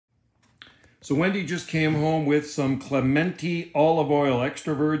So Wendy just came home with some Clemente olive oil,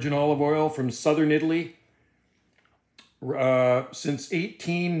 extra virgin olive oil from southern Italy since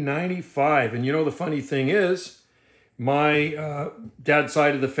 1895. And you know, the funny thing is, my dad's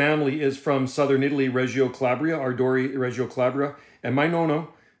side of the family is from southern Italy, Reggio Calabria, Ardori, Reggio Calabria. And my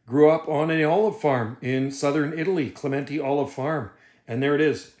nono grew up on an olive farm in southern Italy, Clemente Olive Farm. And there it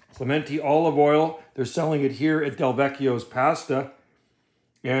is, Clemente olive oil. They're selling it here at Del Vecchio's Pasta.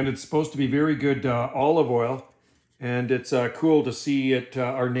 And it's supposed to be very good olive oil, and it's cool to see it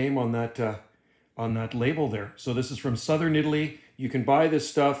our name on that label there. So this is from southern Italy. You can buy this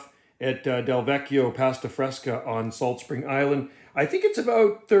stuff at Del Vecchio Pasta Fresca on Salt Spring Island. I think it's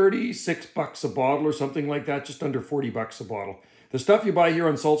about 36 bucks a bottle or something like that, just under 40 bucks a bottle. The stuff you buy here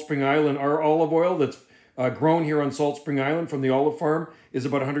on Salt Spring Island, our olive oil that's grown here on Salt Spring Island from the olive farm, is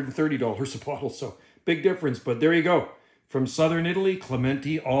about $130 a bottle. So big difference, but there you go. From southern Italy,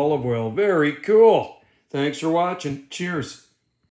 Clemente olive oil. Very cool. Thanks for watching. Cheers.